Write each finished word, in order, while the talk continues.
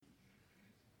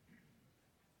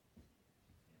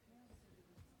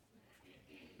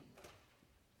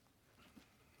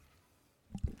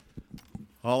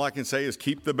All I can say is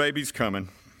keep the babies coming.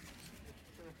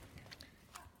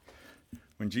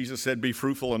 When Jesus said, be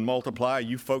fruitful and multiply,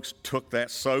 you folks took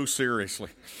that so seriously.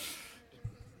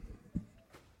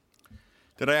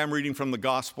 Today I'm reading from the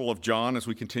Gospel of John as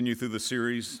we continue through the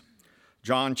series.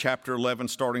 John chapter 11,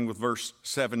 starting with verse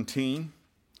 17.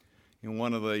 In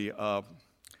one of the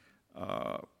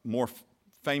more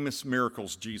famous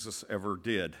miracles Jesus ever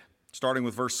did. Starting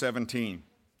with verse 17.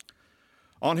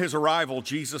 On his arrival,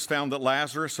 Jesus found that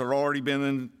Lazarus had already been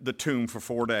in the tomb for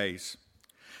 4 days.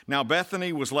 Now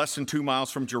Bethany was less than 2 miles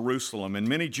from Jerusalem, and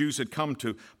many Jews had come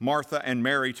to Martha and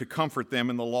Mary to comfort them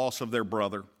in the loss of their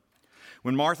brother.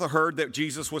 When Martha heard that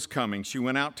Jesus was coming, she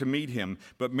went out to meet him,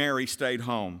 but Mary stayed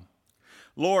home.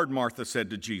 Lord, Martha said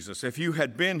to Jesus, if you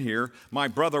had been here, my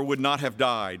brother would not have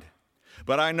died.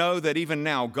 But I know that even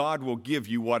now God will give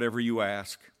you whatever you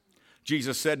ask.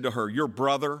 Jesus said to her, your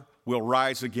brother will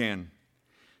rise again.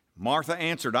 Martha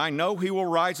answered, I know he will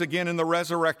rise again in the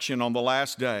resurrection on the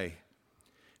last day.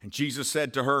 And Jesus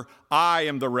said to her, I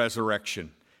am the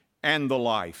resurrection and the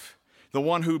life. The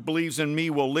one who believes in me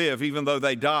will live even though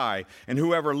they die, and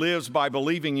whoever lives by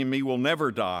believing in me will never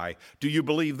die. Do you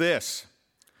believe this?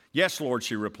 Yes, Lord,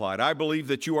 she replied. I believe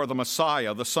that you are the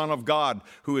Messiah, the Son of God,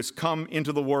 who has come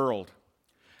into the world.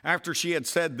 After she had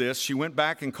said this, she went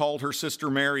back and called her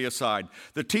sister Mary aside.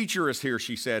 The teacher is here,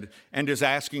 she said, and is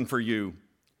asking for you.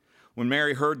 When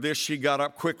Mary heard this, she got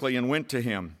up quickly and went to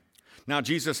him. Now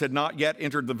Jesus had not yet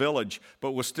entered the village,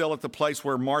 but was still at the place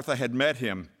where Martha had met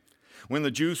him. When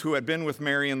the Jews who had been with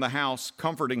Mary in the house,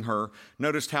 comforting her,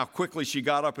 noticed how quickly she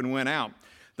got up and went out,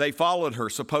 they followed her,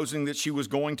 supposing that she was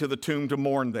going to the tomb to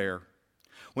mourn there.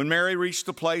 When Mary reached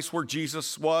the place where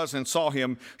Jesus was and saw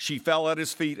him, she fell at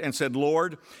his feet and said,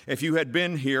 Lord, if you had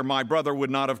been here, my brother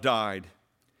would not have died.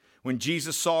 When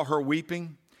Jesus saw her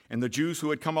weeping, and the Jews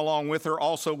who had come along with her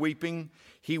also weeping,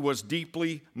 he was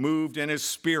deeply moved in his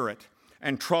spirit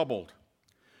and troubled.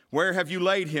 Where have you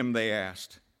laid him? They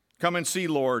asked. Come and see,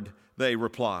 Lord, they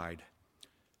replied.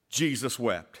 Jesus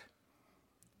wept.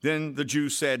 Then the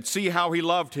Jews said, see how he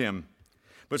loved him.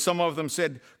 But some of them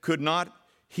said, could not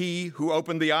he who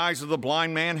opened the eyes of the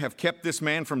blind man have kept this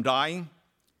man from dying?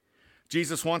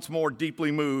 Jesus, once more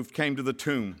deeply moved, came to the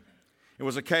tomb. It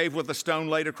was a cave with a stone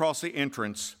laid across the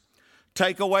entrance.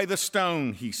 Take away the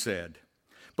stone, he said.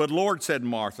 But Lord, said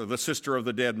Martha, the sister of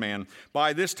the dead man,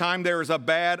 by this time there is a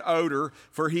bad odor,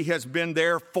 for he has been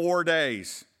there 4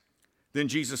 days. Then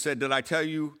Jesus said, did I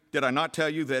not tell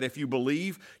you that if you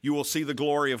believe, you will see the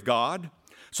glory of God?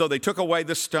 So they took away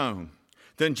the stone.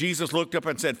 Then Jesus looked up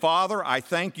and said, Father, I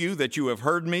thank you that you have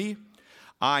heard me.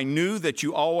 I knew that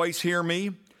you always hear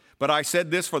me, but I said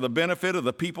this for the benefit of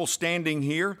the people standing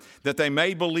here, that they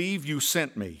may believe you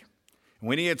sent me.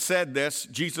 When he had said this,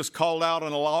 Jesus called out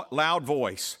in a loud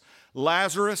voice,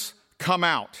 Lazarus, come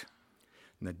out.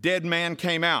 And the dead man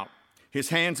came out, his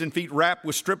hands and feet wrapped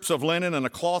with strips of linen and a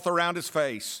cloth around his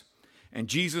face. And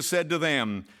Jesus said to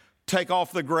them, take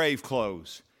off the grave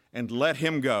clothes and let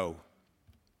him go.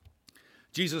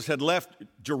 Jesus had left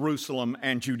Jerusalem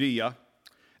and Judea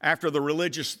after the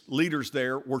religious leaders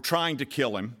there were trying to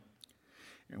kill him.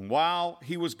 And while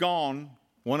he was gone,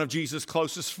 one of Jesus'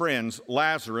 closest friends,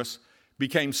 Lazarus,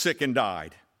 became sick and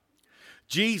died.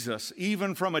 Jesus,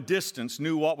 even from a distance,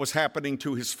 knew what was happening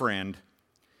to his friend.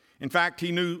 In fact,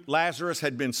 he knew Lazarus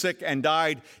had been sick and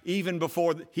died even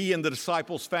before he and the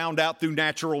disciples found out through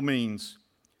natural means.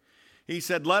 He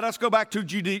said, let us go back to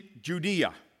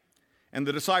Judea. And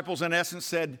the disciples, in essence,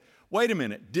 said, wait a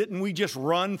minute, didn't we just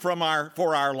run for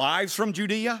our lives from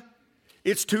Judea?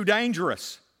 It's too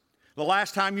dangerous. The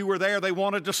last time you were there, they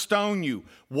wanted to stone you.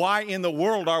 Why in the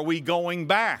world are we going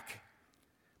back?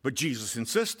 But Jesus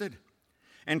insisted.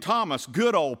 And Thomas,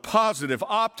 good old positive,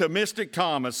 optimistic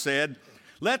Thomas said,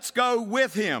 let's go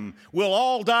with him. We'll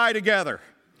all die together.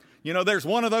 You know, there's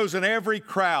one of those in every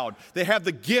crowd. They have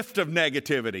the gift of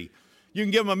negativity. You can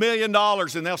give them $1 million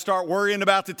and they'll start worrying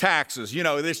about the taxes. You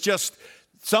know, it's just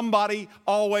there's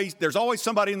always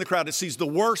somebody in the crowd that sees the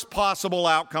worst possible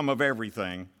outcome of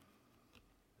everything.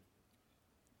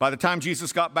 By the time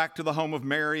Jesus got back to the home of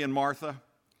Mary and Martha,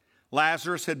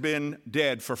 Lazarus had been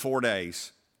dead for 4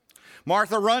 days.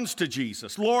 Martha runs to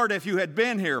Jesus. Lord, if you had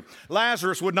been here,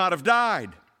 Lazarus would not have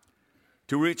died.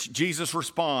 To which Jesus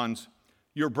responds,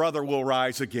 your brother will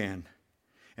rise again.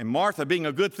 And Martha, being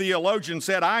a good theologian,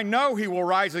 said, I know he will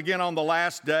rise again on the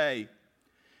last day.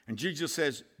 And Jesus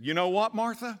says, you know what,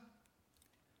 Martha?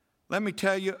 Let me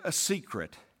tell you a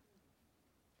secret.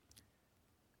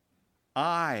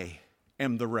 I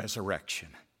am the resurrection.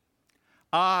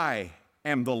 I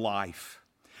am the life.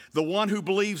 The one who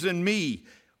believes in me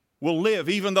will live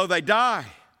even though they die.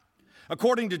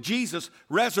 According to Jesus,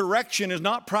 resurrection is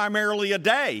not primarily a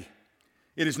day.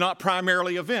 It is not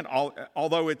primarily an event,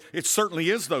 although it certainly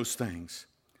is those things.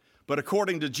 But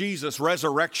according to Jesus,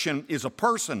 resurrection is a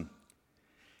person.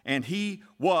 And he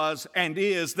was and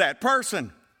is that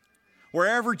person.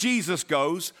 Wherever Jesus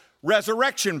goes,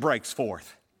 resurrection breaks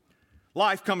forth.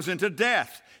 Life comes into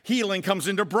death. Healing comes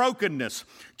into brokenness.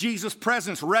 Jesus'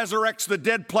 presence resurrects the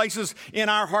dead places in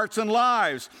our hearts and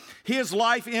lives. His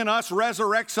life in us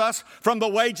resurrects us from the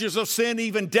wages of sin,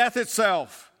 even death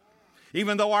itself.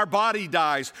 Even though our body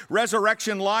dies,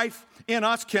 resurrection life in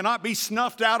us cannot be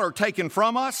snuffed out or taken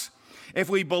from us. If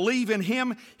we believe in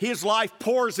him, his life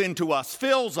pours into us,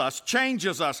 fills us,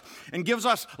 changes us, and gives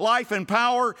us life and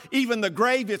power even the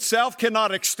grave itself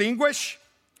cannot extinguish.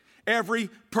 Every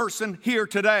person here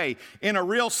today, in a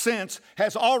real sense,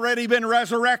 has already been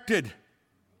resurrected.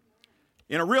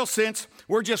 In a real sense,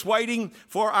 we're just waiting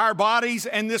for our bodies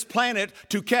and this planet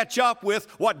to catch up with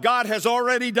what God has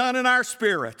already done in our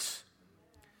spirits.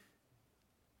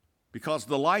 Because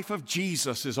the life of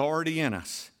Jesus is already in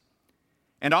us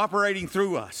and operating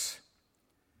through us.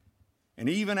 And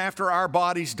even after our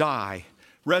bodies die,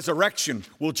 resurrection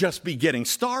will just be getting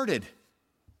started.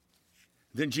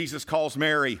 Then Jesus calls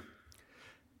Mary.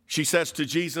 She says to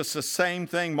Jesus the same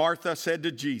thing Martha said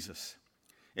to Jesus.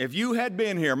 If you had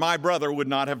been here, my brother would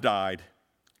not have died.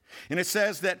 And it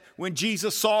says that when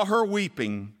Jesus saw her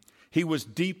weeping, he was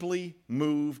deeply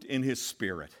moved in his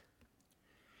spirit.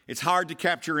 It's hard to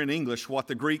capture in English what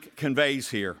the Greek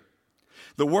conveys here.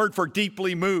 The word for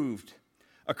deeply moved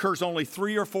occurs only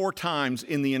 3 or 4 times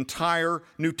in the entire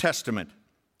New Testament.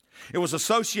 It was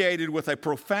associated with a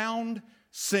profound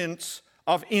sense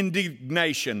of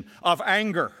indignation, of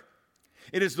anger.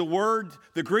 It is the word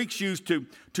the Greeks used to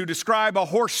describe a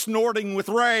horse snorting with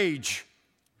rage.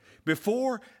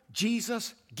 Before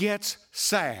Jesus gets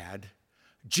sad,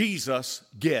 Jesus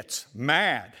gets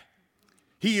mad.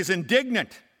 He is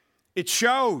indignant. It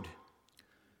showed.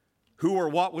 Who or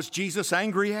what was Jesus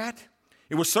angry at?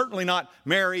 It was certainly not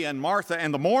Mary and Martha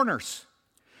and the mourners.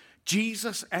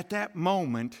 Jesus at that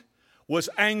moment was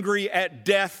angry at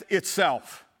death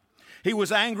itself. He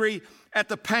was angry at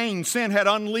the pain sin had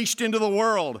unleashed into the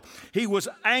world. He was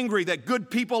angry that good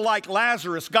people like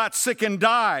Lazarus got sick and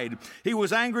died. He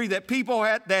was angry that people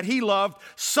that he loved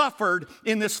suffered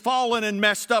in this fallen and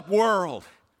messed up world.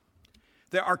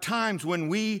 There are times when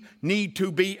we need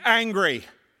to be angry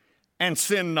and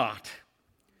sin not.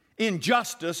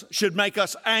 Injustice should make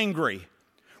us angry.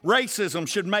 Racism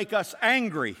should make us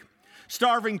angry.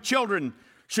 Starving children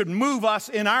should move us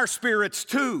in our spirits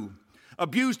too.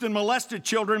 Abused and molested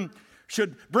children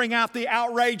should bring out the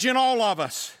outrage in all of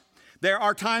us. There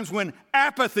are times when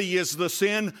apathy is the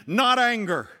sin, not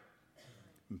anger.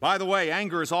 By the way,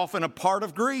 anger is often a part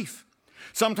of grief.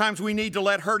 Sometimes we need to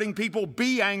let hurting people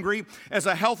be angry as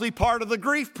a healthy part of the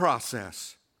grief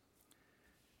process.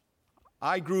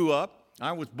 I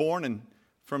was born, and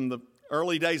from the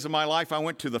early days of my life, I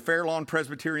went to the Fairlawn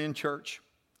Presbyterian Church.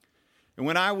 And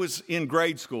when I was in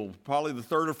grade school, probably the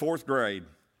 3rd or 4th grade,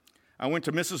 I went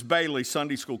to Mrs. Bailey's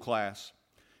Sunday school class,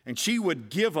 and she would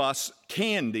give us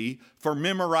candy for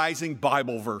memorizing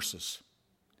Bible verses.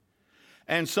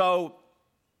 And so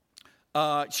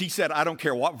she said, I don't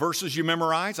care what verses you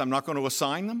memorize, I'm not going to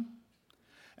assign them.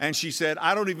 And she said,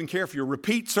 I don't even care if you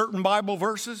repeat certain Bible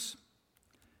verses.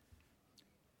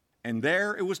 And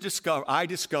there it was I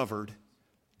discovered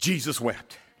Jesus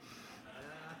wept.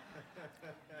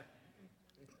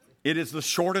 It is the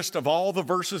shortest of all the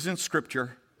verses in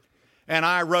Scripture, and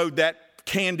I rode that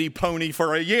candy pony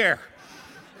for a year.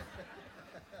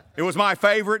 It was my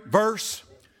favorite verse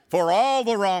for all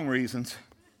the wrong reasons.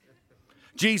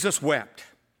 Jesus wept.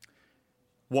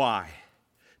 Why?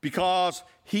 Because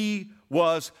he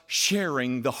was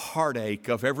sharing the heartache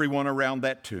of everyone around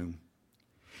that tomb.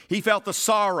 He felt the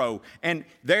sorrow and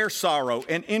their sorrow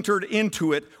and entered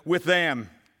into it with them.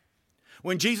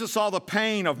 When Jesus saw the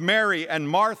pain of Mary and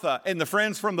Martha and the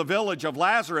friends from the village of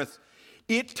Lazarus,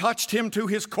 it touched him to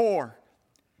his core.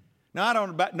 Now, I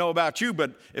don't know about you,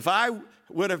 but if I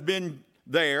would have been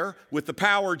there with the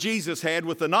power Jesus had,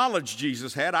 with the knowledge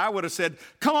Jesus had, I would have said,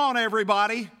 come on,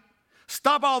 everybody.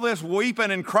 Stop all this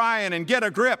weeping and crying and get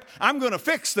a grip. I'm going to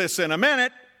fix this in a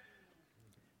minute.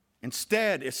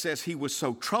 Instead, it says he was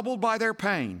so troubled by their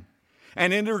pain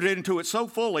and entered into it so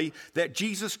fully that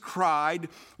Jesus cried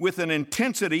with an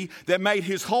intensity that made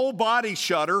his whole body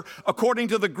shudder, according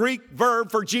to the Greek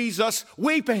verb for Jesus,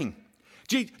 weeping.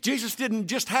 Jesus didn't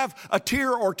just have a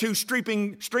tear or two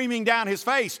streaming down his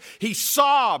face. He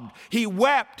sobbed, he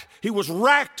wept, he was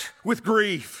racked with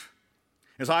grief.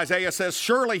 As Isaiah says,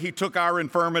 surely he took our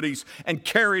infirmities and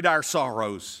carried our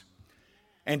sorrows.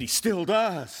 And he still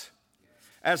does.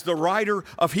 As the writer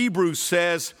of Hebrews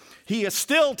says, he is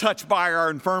still touched by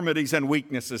our infirmities and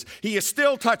weaknesses. He is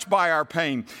still touched by our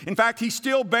pain. In fact, he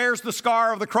still bears the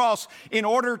scar of the cross in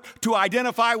order to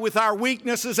identify with our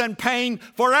weaknesses and pain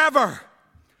forever.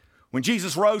 When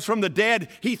Jesus rose from the dead,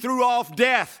 he threw off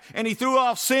death and he threw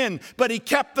off sin, but he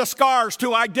kept the scars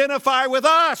to identify with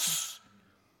us.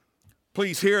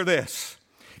 Please hear this.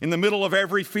 In the middle of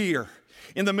every fear,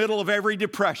 in the middle of every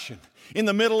depression, in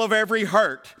the middle of every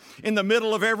hurt, in the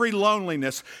middle of every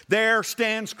loneliness, there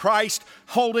stands Christ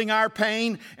holding our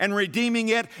pain and redeeming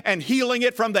it and healing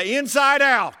it from the inside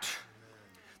out.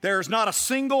 There is not a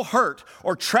single hurt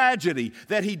or tragedy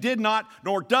that he did not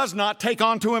nor does not take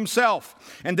onto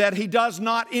himself and that he does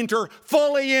not enter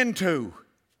fully into.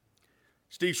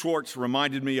 Steve Schwartz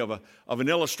reminded me of an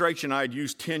illustration I had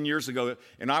used 10 years ago,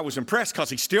 and I was impressed because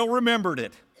he still remembered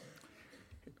it.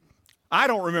 I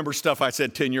don't remember stuff I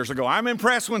said 10 years ago. I'm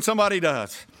impressed when somebody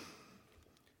does.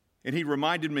 And he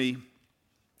reminded me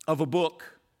of a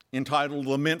book entitled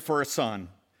Lament for a Son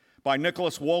by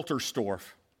Nicholas Walterstorff.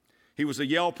 He was a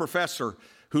Yale professor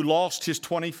who lost his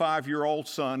 25-year-old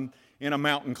son in a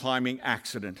mountain climbing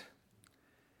accident.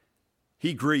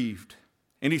 He grieved,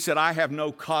 and he said, I have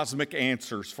no cosmic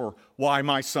answers for why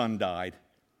my son died.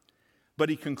 But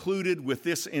he concluded with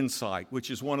this insight, which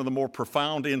is one of the more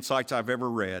profound insights I've ever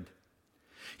read.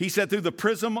 He said, through the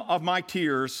prism of my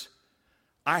tears,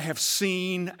 I have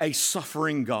seen a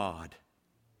suffering God.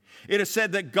 It is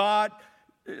said of God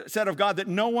that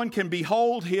no one can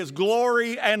behold his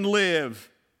glory and live.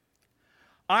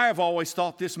 I have always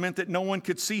thought this meant that no one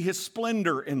could see his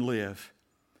splendor and live.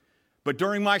 But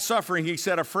during my suffering, he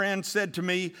said, a friend said to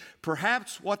me,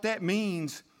 perhaps what that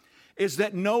means is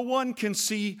that no one can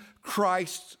see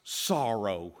Christ's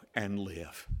sorrow and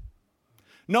live.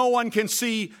 No one can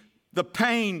see the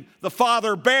pain the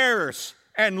Father bears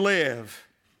and live.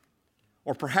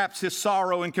 Or perhaps his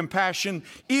sorrow and compassion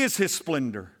is his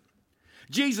splendor.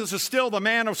 Jesus is still the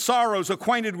man of sorrows,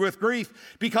 acquainted with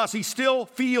grief, because he still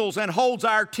feels and holds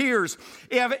our tears,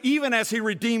 even as he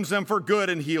redeems them for good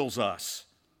and heals us.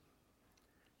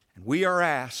 And we are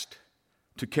asked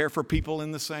to care for people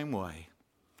in the same way.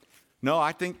 No,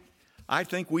 I think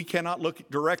we cannot look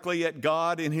directly at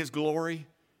God in his glory,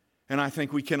 and I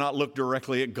think we cannot look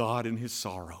directly at God in his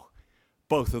sorrow.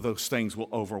 Both of those things will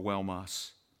overwhelm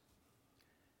us.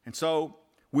 And so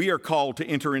we are called to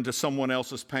enter into someone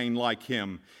else's pain like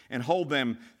him and hold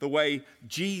them the way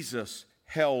Jesus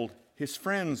held his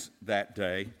friends that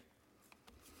day.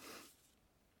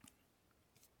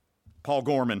 Paul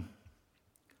Gorman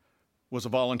was a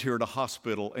volunteer at a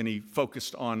hospital, and he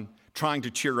focused on trying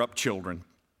to cheer up children.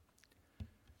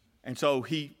 And so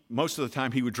most of the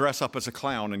time, he would dress up as a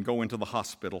clown and go into the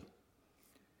hospital.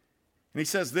 And he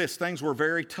says this, things were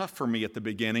very tough for me at the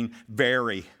beginning,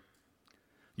 very.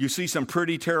 You see some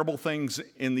pretty terrible things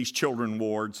in these children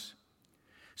wards.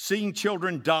 Seeing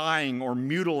children dying or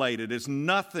mutilated is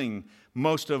nothing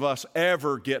most of us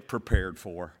ever get prepared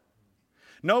for.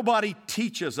 Nobody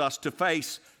teaches us to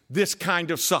face this kind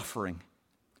of suffering.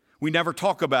 We never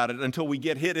talk about it until we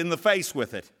get hit in the face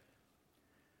with it.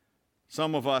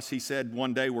 Some of us, he said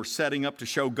one day, were setting up to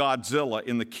show Godzilla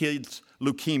in the kids'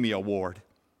 leukemia ward.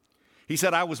 He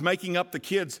said, I was making up the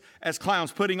kids as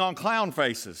clowns, putting on clown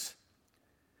faces.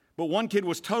 But one kid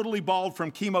was totally bald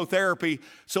from chemotherapy,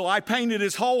 so I painted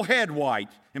his whole head white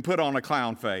and put on a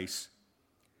clown face.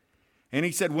 And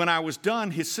he said, when I was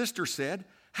done, his sister said,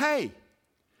 hey,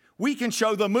 we can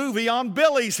show the movie on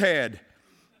Billy's head.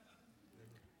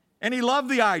 And he loved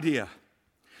the idea.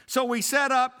 So we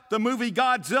set up the movie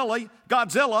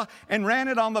Godzilla and ran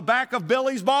it on the back of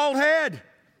Billy's bald head.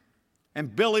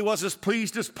 And Billy was as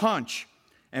pleased as Punch.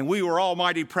 And we were all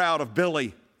mighty proud of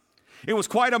Billy. It was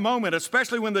quite a moment,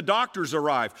 especially when the doctors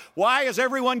arrived. Why is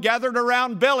everyone gathered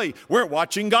around Billy? We're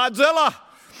watching Godzilla.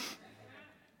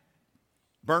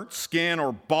 Burnt skin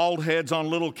or bald heads on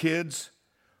little kids.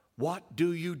 What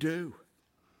do you do?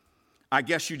 I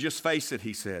guess you just face it,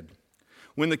 he said.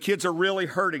 When the kids are really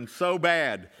hurting so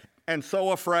bad and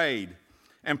so afraid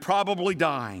and probably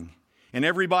dying and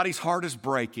everybody's heart is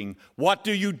breaking, what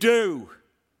do?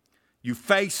 You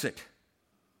face it.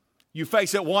 You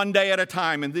face it one day at a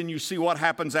time, and then you see what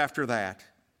happens after that.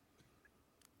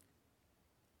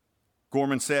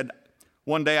 Gorman said,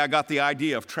 one day I got the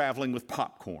idea of traveling with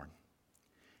popcorn.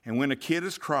 And when a kid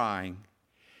is crying,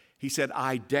 he said,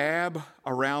 I dab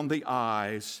around the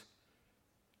eyes,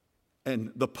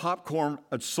 and the popcorn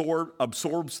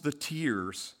absorbs the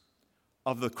tears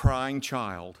of the crying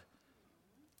child,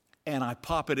 and I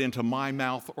pop it into my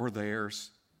mouth or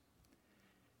theirs.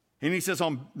 And he says,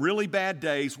 on really bad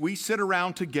days, we sit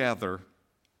around together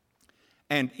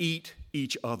and eat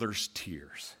each other's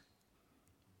tears.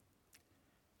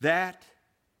 That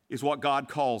is what God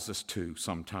calls us to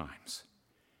sometimes.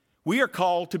 We are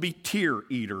called to be tear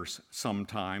eaters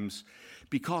sometimes,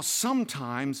 because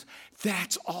sometimes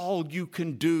that's all you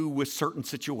can do with certain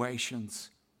situations.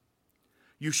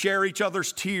 You share each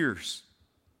other's tears,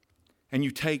 and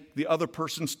you take the other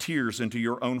person's tears into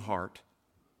your own heart.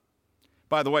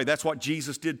 By the way, that's what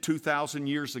Jesus did 2,000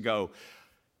 years ago.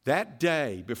 That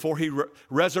day, before he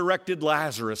resurrected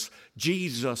Lazarus,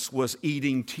 Jesus was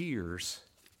eating tears.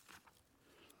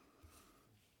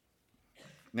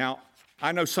 Now,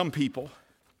 I know some people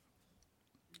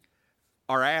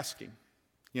are asking,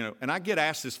 and I get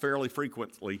asked this fairly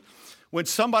frequently, when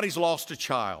somebody's lost a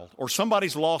child, or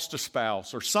somebody's lost a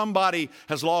spouse, or somebody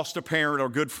has lost a parent or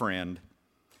good friend,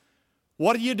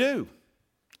 what do you do?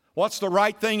 What's the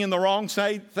right thing and the wrong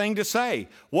thing to say?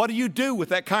 What do you do with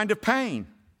that kind of pain?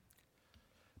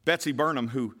 Betsy Burnham,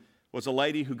 who was a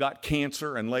lady who got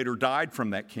cancer and later died from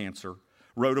that cancer,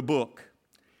 wrote a book.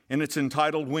 And it's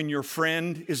entitled, When Your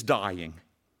Friend is Dying.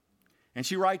 And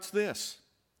she writes this: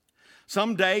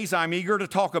 some days I'm eager to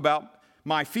talk about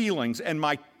my feelings and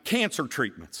my cancer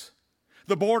treatments,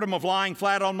 the boredom of lying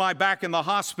flat on my back in the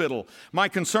hospital, my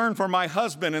concern for my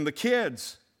husband and the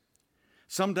kids.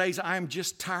 Some days I'm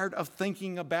just tired of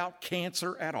thinking about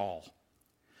cancer at all.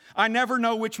 I never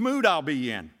know which mood I'll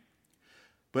be in.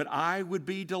 But I would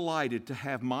be delighted to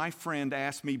have my friend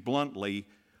ask me bluntly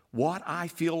what I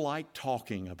feel like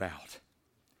talking about.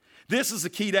 This is the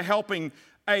key to helping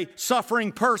a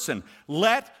suffering person.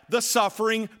 Let the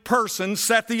suffering person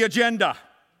set the agenda.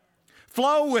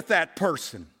 Flow with that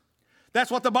person.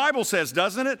 That's what the Bible says,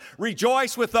 doesn't it?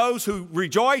 Rejoice with those who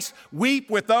rejoice, weep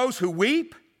with those who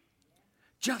weep.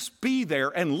 Just be there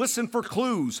and listen for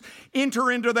clues. Enter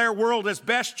into their world as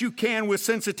best you can with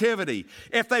sensitivity.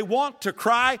 If they want to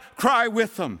cry, cry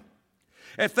with them.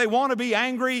 If they want to be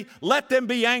angry, let them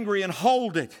be angry and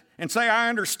hold it and say, I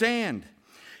understand.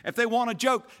 If they want to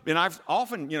joke, and I've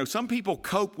often, some people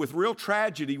cope with real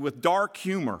tragedy with dark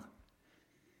humor.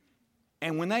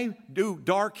 And when they do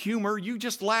dark humor, you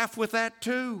just laugh with that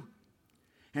too.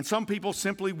 And some people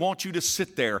simply want you to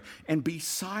sit there and be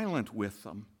silent with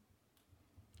them.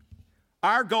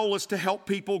 Our goal is to help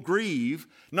people grieve,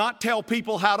 not tell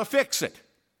people how to fix it.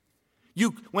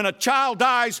 When a child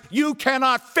dies, you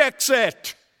cannot fix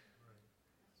it.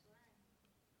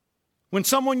 When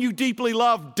someone you deeply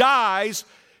love dies,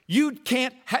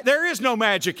 there is no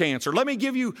magic answer. Let me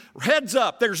give you heads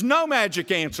up. There's no magic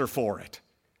answer for it.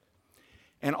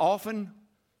 And often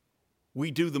we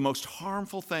do the most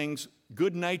harmful things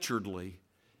good-naturedly,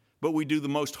 but we do the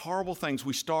most horrible things.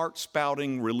 We start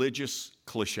spouting religious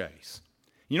cliches.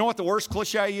 You know what the worst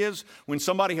cliche is? When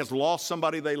somebody has lost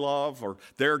somebody they love or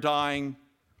they're dying,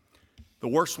 the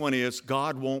worst one is,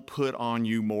 God won't put on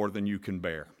you more than you can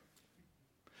bear.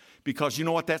 Because you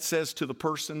know what that says to the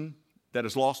person that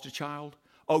has lost a child?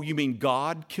 Oh, you mean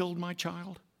God killed my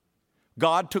child?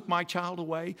 God took my child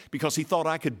away because he thought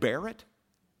I could bear it?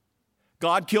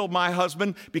 God killed my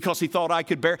husband because he thought I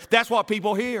could bear it? That's what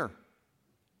people hear.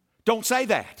 Don't say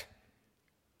that.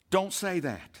 Don't say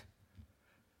that.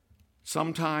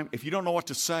 Sometime, if you don't know what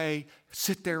to say,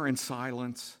 sit there in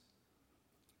silence.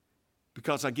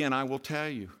 Because again, I will tell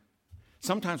you,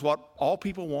 sometimes what all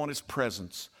people want is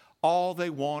presence. All they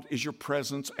want is your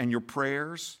presence and your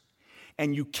prayers.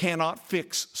 And you cannot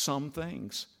fix some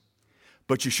things,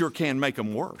 but you sure can make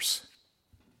them worse.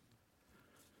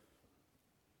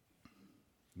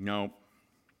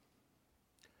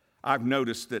 I've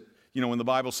noticed that, when the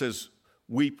Bible says,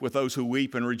 weep with those who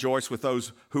weep and rejoice with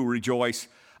those who rejoice,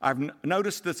 I've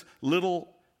noticed this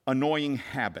little annoying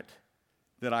habit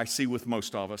that I see with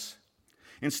most of us.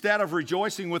 Instead of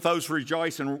rejoicing with those who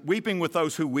rejoice and weeping with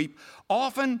those who weep,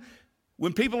 often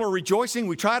when people are rejoicing,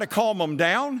 we try to calm them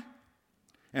down.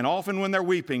 And often when they're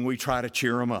weeping, we try to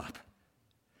cheer them up.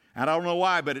 I don't know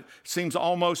why, but it seems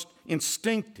almost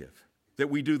instinctive that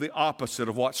we do the opposite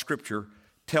of what Scripture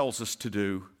tells us to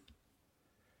do.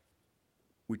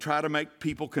 We try to make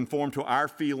people conform to our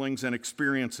feelings and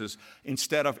experiences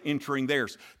instead of entering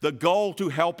theirs. The goal to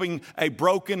helping a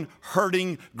broken,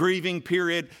 hurting, grieving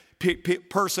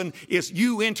person is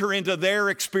you enter into their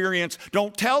experience.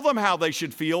 Don't tell them how they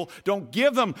should feel. Don't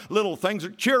give them little things.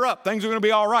 Cheer up, things are going to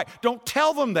be all right. Don't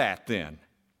tell them that then.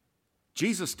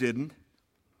 Jesus didn't.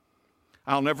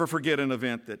 I'll never forget an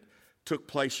event that took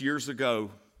place years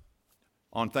ago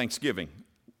on Thanksgiving,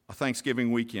 a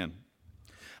Thanksgiving weekend.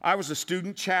 I was a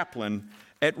student chaplain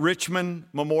at Richmond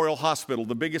Memorial Hospital,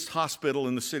 the biggest hospital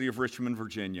in the city of Richmond,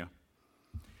 Virginia.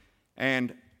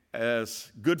 And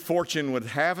as good fortune would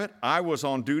have it, I was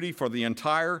on duty for the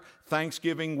entire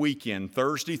Thanksgiving weekend,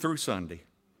 Thursday through Sunday.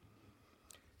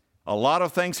 A lot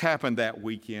of things happened that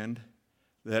weekend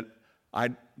that I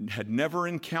had never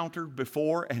encountered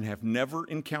before and have never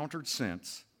encountered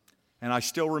since. And I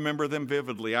still remember them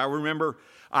vividly. I remember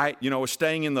I was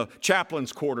staying in the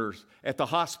chaplain's quarters at the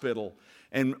hospital.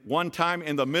 And one time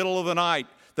in the middle of the night,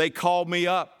 they called me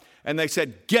up and they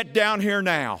said, "Get down here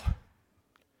now."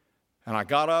 And I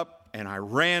got up and I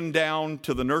ran down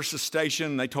to the nurse's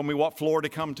station. They told me what floor to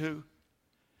come to.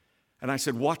 And I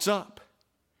said, "What's up?"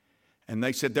 And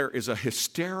they said, "There is a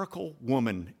hysterical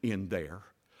woman in there.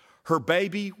 Her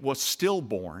baby was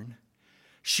stillborn.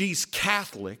 She's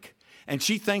Catholic, and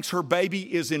she thinks her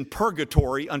baby is in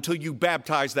purgatory until you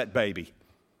baptize that baby."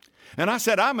 And I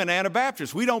said, "I'm an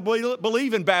Anabaptist. We don't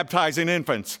believe in baptizing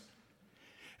infants."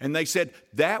 And they said,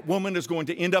 "That woman is going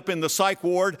to end up in the psych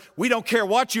ward. We don't care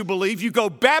what you believe. You go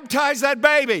baptize that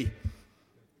baby."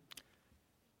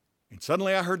 And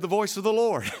suddenly I heard the voice of the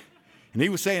Lord. And he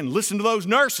was saying, "Listen to those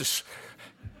nurses."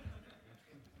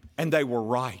 And they were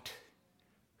right.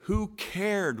 Who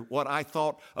cared what I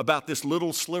thought about this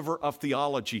little sliver of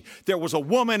theology? There was a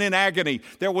woman in agony.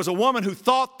 There was a woman who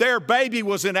thought their baby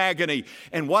was in agony.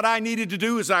 And what I needed to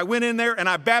do is I went in there and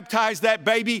I baptized that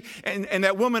baby, and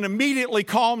that woman immediately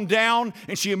calmed down,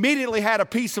 and she immediately had a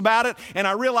peace about it. And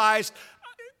I realized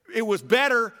it was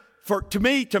better to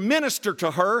me to minister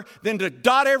to her than to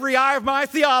dot every I of my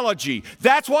theology.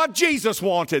 That's what Jesus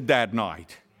wanted that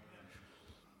night.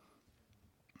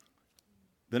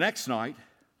 The next night,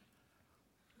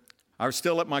 I was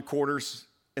still at my quarters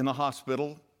in the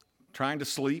hospital, trying to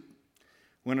sleep,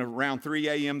 when around 3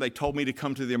 a.m. they told me to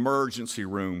come to the emergency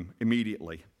room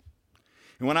immediately.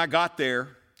 And when I got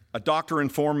there, a doctor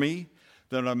informed me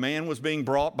that a man was being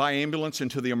brought by ambulance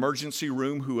into the emergency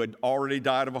room who had already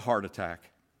died of a heart attack.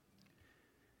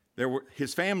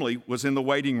 His family was in the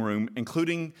waiting room,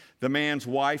 including the man's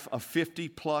wife of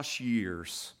 50-plus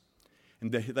years.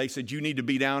 And they said, "You need to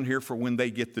be down here for when they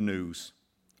get the news."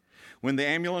 When the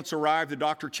ambulance arrived, the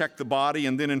doctor checked the body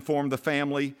and then informed the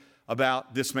family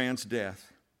about this man's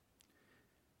death.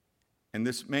 And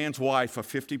this man's wife of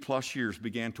 50-plus years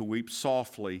began to weep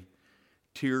softly,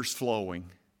 tears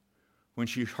flowing, when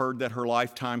she heard that her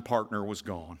lifetime partner was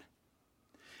gone.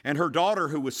 And her daughter,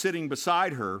 who was sitting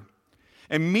beside her,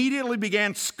 immediately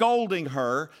began scolding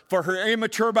her for her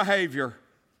immature behavior.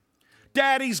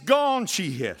 "Daddy's gone," she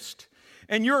hissed,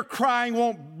 "and your crying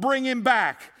won't bring him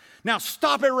back. Now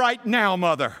stop it right now,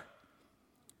 mother."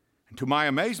 And to my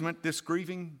amazement, this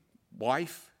grieving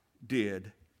wife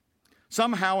did.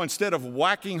 Somehow, instead of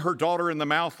whacking her daughter in the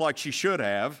mouth like she should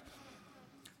have,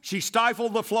 she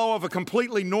stifled the flow of a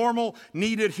completely normal,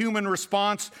 needed human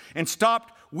response and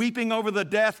stopped weeping over the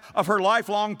death of her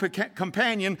lifelong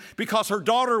companion because her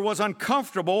daughter was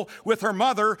uncomfortable with her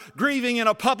mother grieving in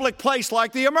a public place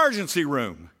like the emergency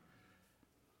room.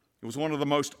 It was one of the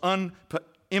most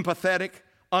empathetic,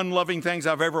 unloving things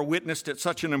I've ever witnessed at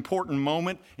such an important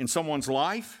moment in someone's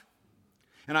life.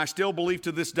 And I still believe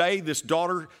to this day this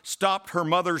daughter stopped her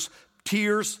mother's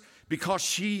tears because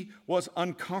she was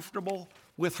uncomfortable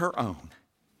with her own.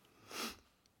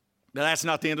 But that's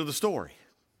not the end of the story.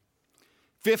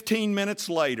 15 minutes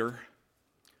later,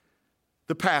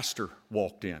 the pastor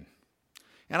walked in.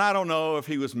 And I don't know if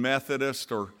he was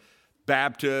Methodist or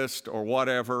Baptist or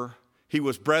whatever. He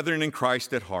was brethren in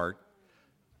Christ at heart.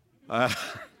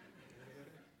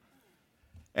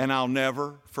 And I'll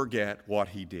never forget what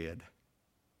he did.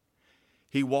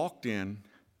 He walked in,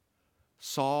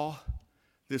 saw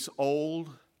this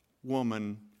old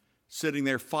woman sitting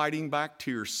there fighting back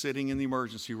tears, sitting in the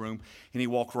emergency room, and he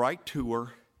walked right to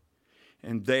her,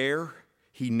 and there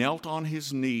he knelt on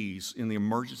his knees in the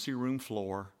emergency room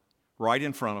floor, right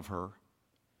in front of her,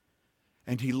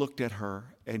 and he looked at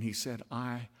her and he said,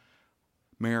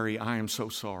 "Mary, I am so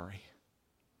sorry.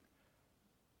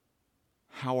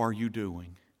 How are you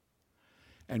doing?"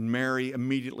 And Mary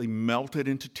immediately melted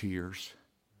into tears.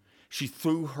 She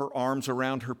threw her arms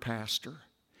around her pastor.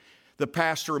 The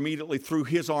pastor immediately threw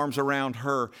his arms around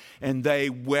her, and they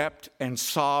wept and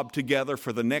sobbed together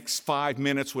for the next 5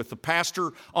 minutes with the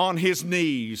pastor on his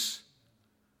knees.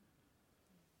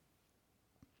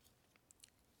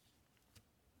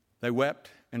 They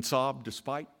wept and sobbed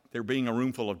despite there being a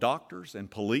room full of doctors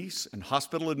and police and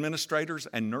hospital administrators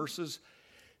and nurses.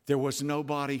 There was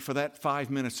nobody, for that 5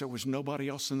 minutes, there was nobody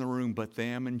else in the room but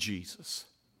them and Jesus.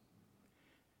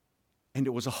 And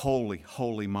it was a holy,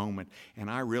 holy moment. And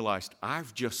I realized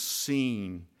I've just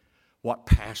seen what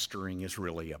pastoring is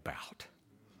really about.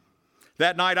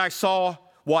 That night I saw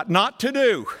what not to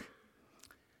do.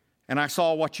 And I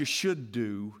saw what you should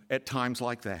do at times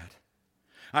like that.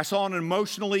 I saw an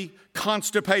emotionally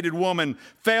constipated woman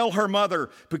fail her mother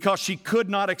because she could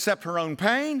not accept her own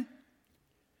pain.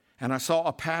 And I saw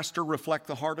a pastor reflect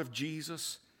the heart of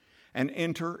Jesus and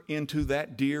enter into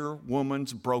that dear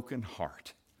woman's broken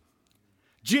heart.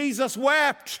 Jesus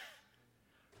wept.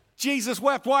 Jesus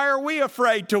wept. Why are we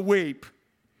afraid to weep?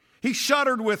 He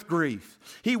shuddered with grief.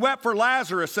 He wept for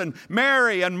Lazarus and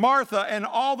Mary and Martha and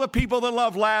all the people that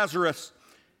love Lazarus.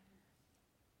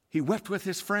 He wept with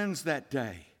his friends that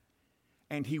day.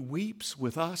 And he weeps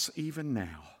with us even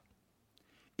now.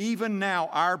 Even now,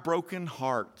 our broken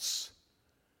hearts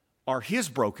are his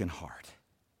broken heart.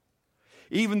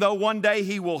 Even though one day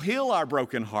he will heal our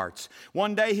broken hearts.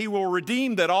 One day he will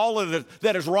redeem all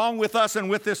that is wrong with us and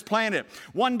with this planet.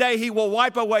 One day he will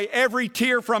wipe away every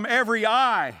tear from every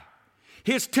eye.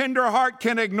 His tender heart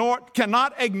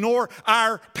cannot ignore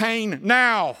our pain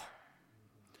now.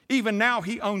 Even now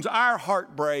he owns our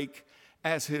heartbreak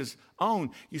as his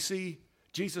own. You see,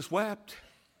 Jesus wept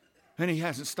and he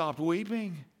hasn't stopped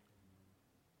weeping.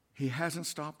 He hasn't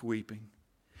stopped weeping.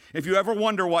 If you ever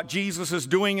wonder what Jesus is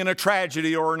doing in a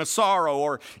tragedy or in a sorrow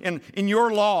or in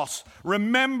your loss,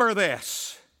 remember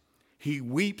this. He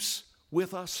weeps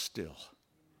with us still.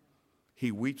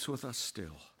 He weeps with us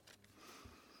still.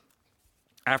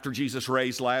 After Jesus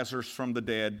raised Lazarus from the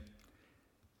dead,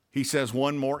 he says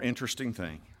one more interesting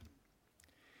thing.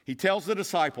 He tells the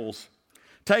disciples,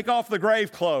 take off the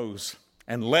grave clothes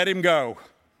and let him go.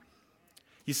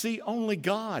 You see, only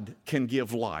God can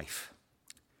give life.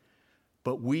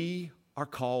 But we are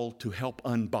called to help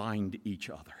unbind each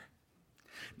other.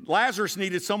 Lazarus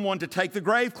needed someone to take the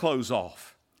grave clothes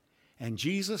off. And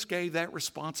Jesus gave that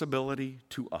responsibility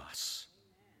to us.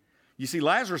 You see,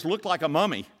 Lazarus looked like a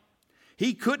mummy.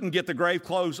 He couldn't get the grave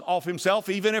clothes off himself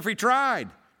even if he tried.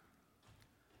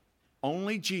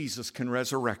 Only Jesus can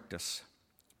resurrect us.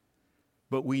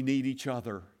 But we need each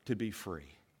other to be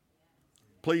free.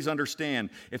 Please understand,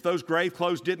 if those grave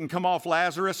clothes didn't come off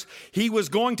Lazarus, he was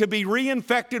going to be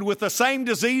reinfected with the same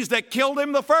disease that killed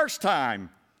him the first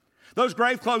time. Those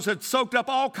grave clothes had soaked up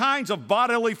all kinds of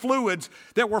bodily fluids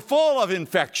that were full of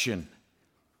infection.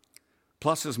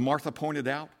 Plus, as Martha pointed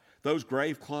out, those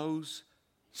grave clothes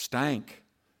stank.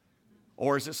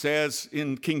 Or as it says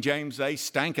in King James, they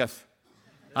stanketh.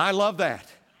 I love that.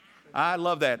 I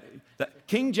love that.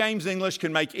 King James English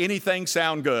can make anything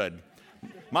sound good.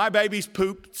 My baby's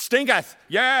poop stinketh.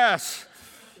 Yes.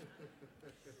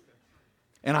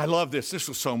 And I love this. This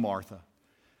was so Martha.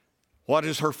 What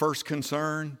is her first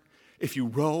concern? If you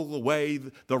roll away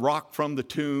the rock from the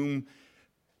tomb,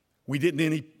 we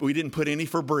didn't put any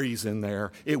Febreze in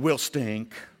there. It will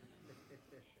stink.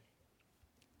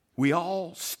 We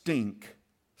all stink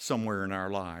somewhere in our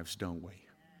lives, don't we?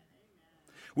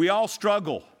 We all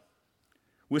struggle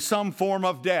with some form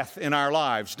of death in our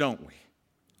lives, don't we?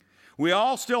 We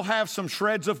all still have some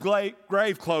shreds of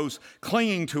grave clothes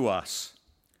clinging to us.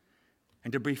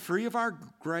 And to be free of our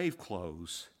grave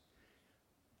clothes,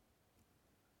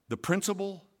 the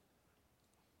principle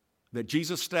that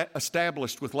Jesus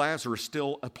established with Lazarus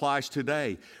still applies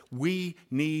today. We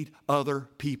need other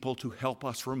people to help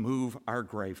us remove our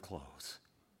grave clothes.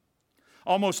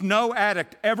 Almost no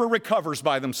addict ever recovers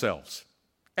by themselves,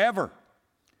 ever.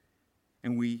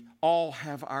 And we all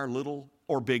have our little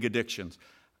or big addictions.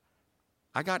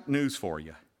 I got news for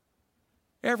you.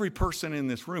 Every person in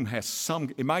this room has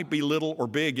it might be little or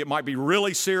big, it might be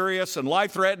really serious and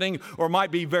life-threatening, or it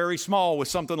might be very small with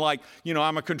something like,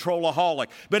 I'm a controlaholic.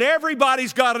 But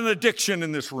everybody's got an addiction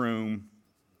in this room.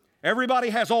 Everybody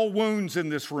has old wounds in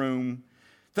this room.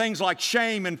 Things like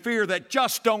shame and fear that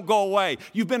just don't go away.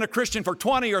 You've been a Christian for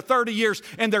 20 or 30 years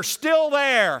and they're still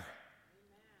there.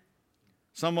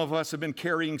 Some of us have been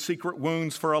carrying secret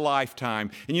wounds for a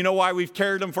lifetime. And you know why we've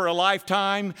carried them for a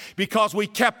lifetime? Because we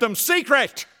kept them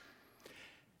secret.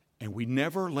 And we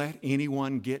never let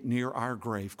anyone get near our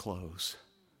grave clothes.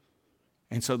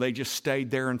 And so they just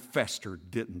stayed there and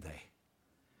festered, didn't they?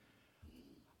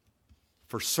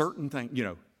 For certain things,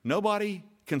 nobody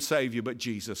can save you but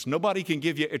Jesus. Nobody can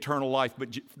give you eternal life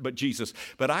but Jesus.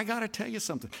 But I got to tell you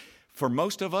something. For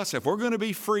most of us, if we're going to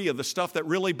be free of the stuff that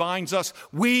really binds us,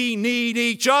 we need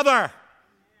each other.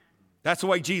 That's the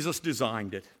way Jesus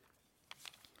designed it.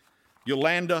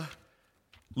 Yolanda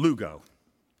Lugo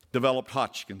developed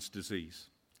Hodgkin's disease,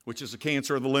 which is a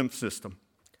cancer of the lymph system.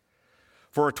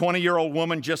 For a 20-year-old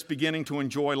woman just beginning to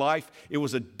enjoy life, it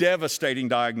was a devastating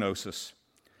diagnosis,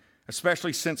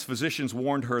 especially since physicians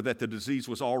warned her that the disease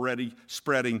was already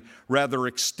spreading rather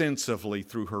extensively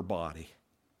through her body.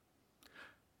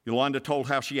 Yolanda told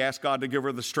how she asked God to give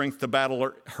her the strength to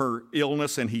battle her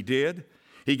illness, and he did.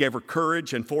 He gave her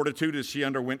courage and fortitude as she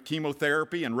underwent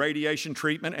chemotherapy and radiation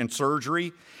treatment and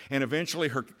surgery. And eventually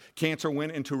her cancer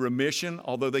went into remission,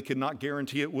 although they could not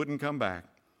guarantee it wouldn't come back.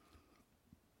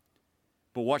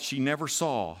 But what she never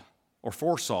saw or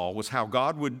foresaw was how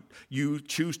God would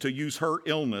choose to use her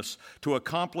illness to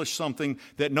accomplish something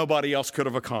that nobody else could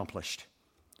have accomplished.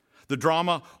 The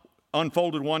drama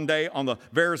unfolded one day on the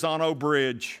Verrazano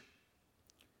Bridge.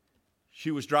 She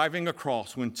was driving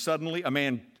across when suddenly a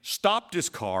man stopped his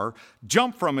car,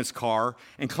 jumped from his car,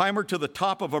 and clambered to the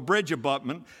top of a bridge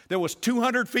abutment that was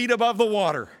 200 feet above the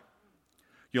water.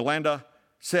 Yolanda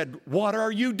said, "What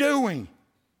are you doing?"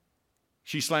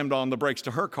 She slammed on the brakes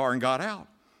to her car and got out.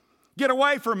 "Get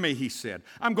away from me," he said.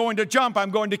 "I'm going to jump.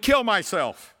 I'm going to kill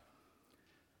myself."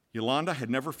 Yolanda had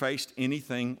never faced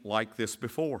anything like this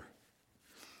before.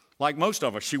 Like most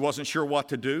of us, she wasn't sure what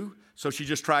to do, so she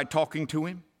just tried talking to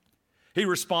him. He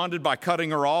responded by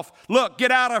cutting her off. "Look,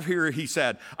 get out of here," he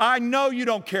said. "I know you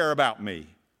don't care about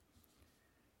me."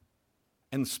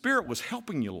 And the Spirit was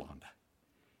helping Yolanda.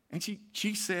 And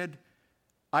she said,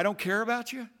 "I don't care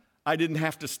about you? I didn't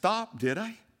have to stop, did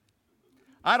I?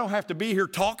 I don't have to be here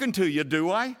talking to you,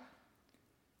 do I?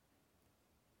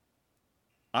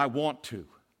 I want to.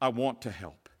 I want to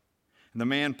help." And the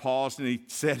man paused and he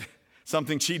said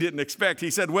something she didn't expect.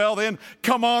 He said, "Well then,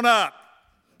 come on up."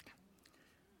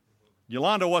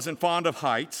 Yolanda wasn't fond of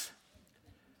heights.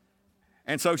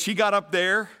 And so she got up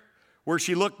there where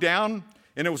she looked down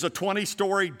and it was a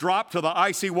 20-story drop to the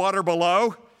icy water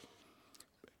below.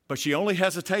 But she only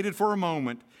hesitated for a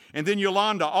moment. And then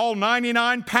Yolanda, all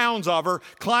 99 pounds of her,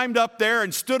 climbed up there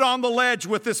and stood on the ledge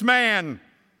with this man. And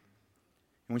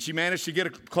when she managed to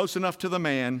get close enough to the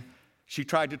man, she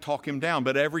tried to talk him down.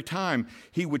 But every time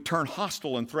he would turn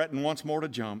hostile and threaten once more to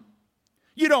jump.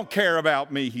 "You don't care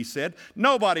about me," he said.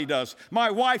 "Nobody does. My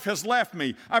wife has left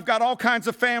me. I've got all kinds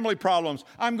of family problems.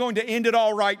 I'm going to end it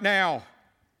all right now."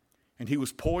 And he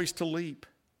was poised to leap.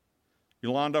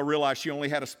 Yolanda realized she only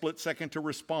had a split second to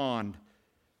respond.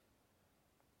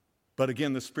 But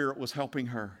again, the Spirit was helping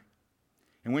her.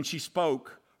 And when she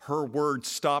spoke, her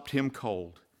words stopped him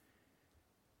cold.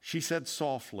 She said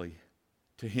softly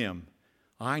to him,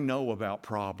 "I know about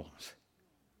problems."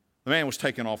 The man was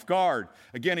taken off guard.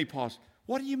 Again, he paused.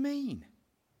 "What do you mean?"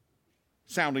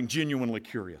 Sounding genuinely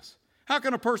curious. "How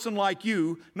can a person like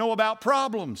you know about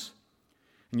problems?"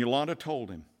 And Yolanda told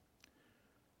him,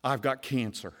 "I've got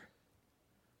cancer."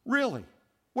 "Really?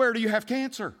 Where do you have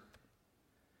cancer?"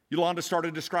 Yolanda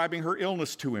started describing her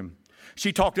illness to him.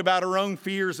 She talked about her own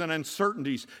fears and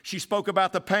uncertainties. She spoke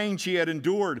about the pain she had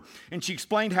endured, and she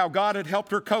explained how God had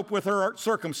helped her cope with her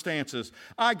circumstances.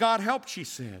 "I got help," she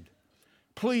said.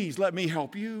 "Please let me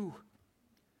help you."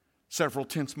 Several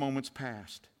tense moments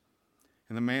passed,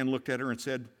 and the man looked at her and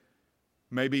said,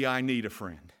 "Maybe I need a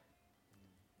friend."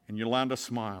 And Yolanda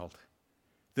smiled.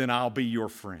 "Then I'll be your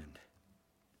friend."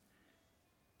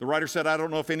 The writer said, "I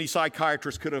don't know if any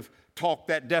psychiatrist could have talked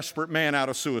that desperate man out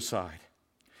of suicide.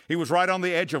 He was right on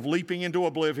the edge of leaping into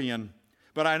oblivion.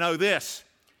 But I know this,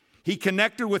 he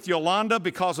connected with Yolanda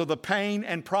because of the pain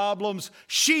and problems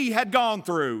she had gone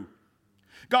through.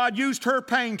 God used her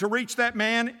pain to reach that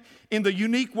man in the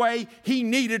unique way he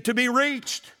needed to be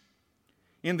reached.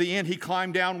 In the end, he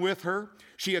climbed down with her.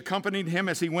 She accompanied him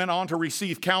as he went on to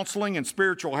receive counseling and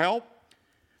spiritual help.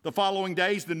 The following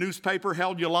days, the newspaper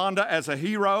held Yolanda as a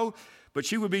hero, but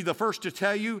she would be the first to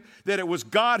tell you that it was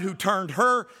God who turned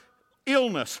her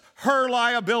illness, her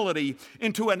liability,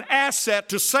 into an asset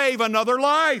to save another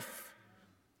life.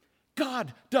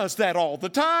 God does that all the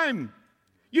time,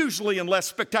 usually in less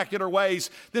spectacular ways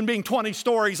than being 20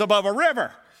 stories above a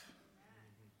river.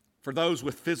 For those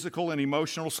with physical and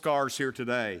emotional scars here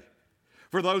today,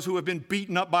 for those who have been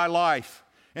beaten up by life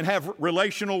and have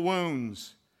relational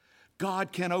wounds,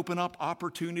 God can open up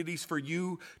opportunities for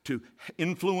you to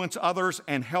influence others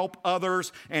and help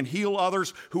others and heal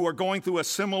others who are going through a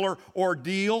similar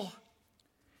ordeal.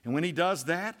 And when he does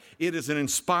that, it is an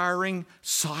inspiring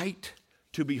sight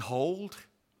to behold.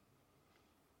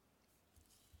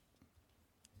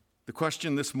 The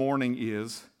question this morning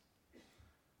is,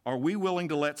 are we willing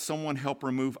to let someone help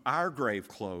remove our grave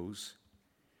clothes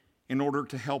in order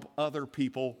to help other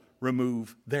people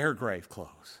remove their grave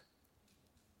clothes?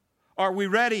 Are we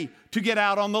ready to get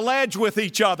out on the ledge with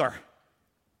each other,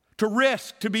 to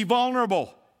risk, to be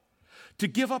vulnerable, to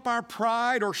give up our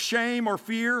pride or shame or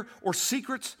fear or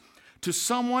secrets to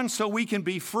someone so we can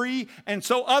be free and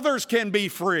so others can be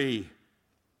free?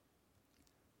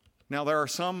 Now, there are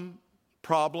some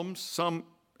problems, some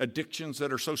addictions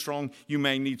that are so strong you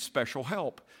may need special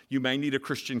help. You may need a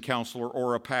Christian counselor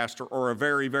or a pastor or a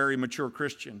very, very mature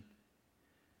Christian.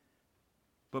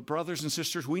 But brothers and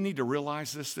sisters, we need to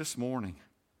realize this morning.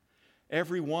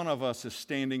 Every one of us is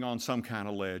standing on some kind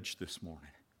of ledge this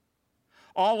morning.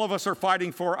 All of us are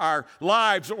fighting for our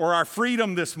lives or our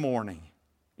freedom this morning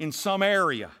in some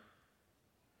area.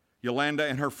 Yolanda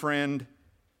and her friend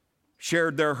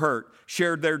shared their hurt,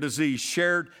 shared their disease,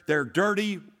 shared their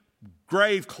dirty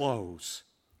grave clothes.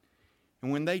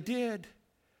 And when they did,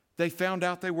 they found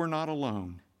out they were not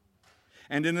alone.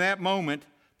 And in that moment,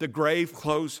 the grave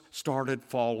clothes started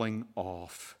falling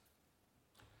off.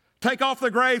 Take off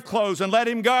the grave clothes and let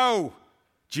him go,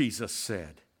 Jesus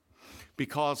said.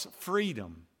 Because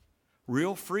freedom,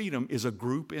 real freedom, is a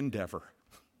group endeavor.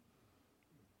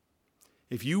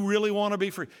 If you really want to be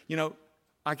free,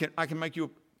 I can make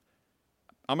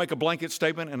I'll make a blanket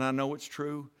statement, and I know it's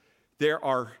true. There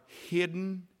are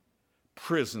hidden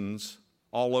prisons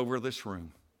all over this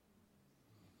room.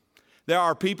 There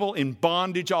are people in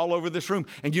bondage all over this room.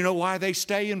 And you know why they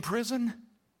stay in prison?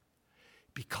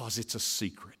 Because it's a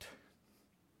secret.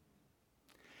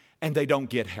 And they don't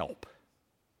get help.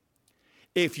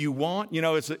 If you want,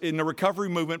 it's in the recovery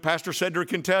movement, Pastor Cedric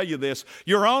can tell you this,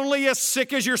 you're only as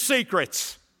sick as your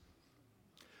secrets.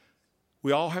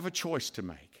 We all have a choice to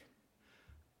make.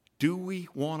 Do we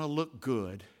want to look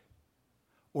good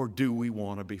or do we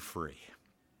want to be free?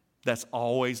 That's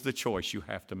always the choice you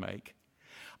have to make.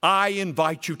 I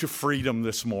invite you to freedom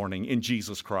this morning in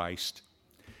Jesus Christ.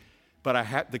 But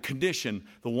the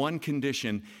one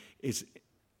condition is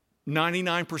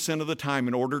 99% of the time,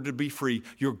 in order to be free,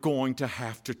 you're going to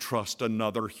have to trust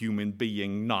another human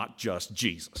being, not just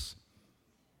Jesus.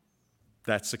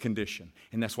 That's the condition.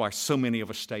 And that's why so many of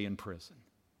us stay in prison.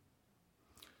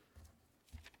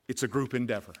 It's a group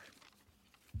endeavor.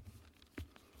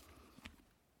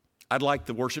 I'd like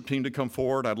the worship team to come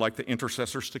forward. I'd like the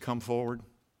intercessors to come forward.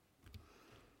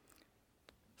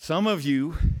 Some of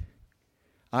you,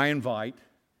 I invite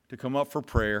to come up for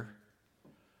prayer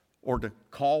or to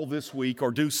call this week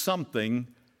or do something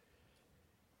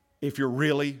if you're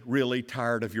really, really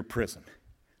tired of your prison.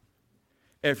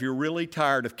 If you're really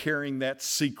tired of carrying that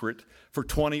secret for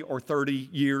 20 or 30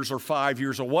 years or 5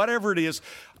 years or whatever it is,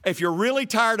 if you're really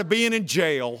tired of being in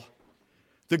jail,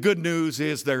 the good news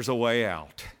is there's a way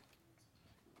out.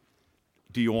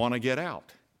 Do you want to get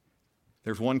out?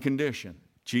 There's one condition: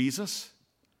 Jesus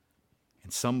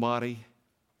and somebody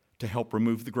to help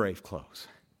remove the grave clothes.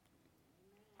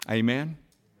 Amen?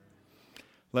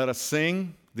 Let us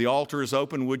sing. The altar is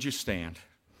open. Would you stand?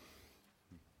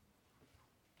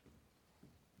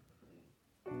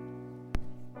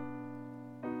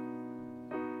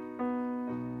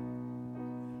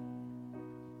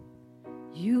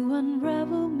 You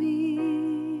unravel me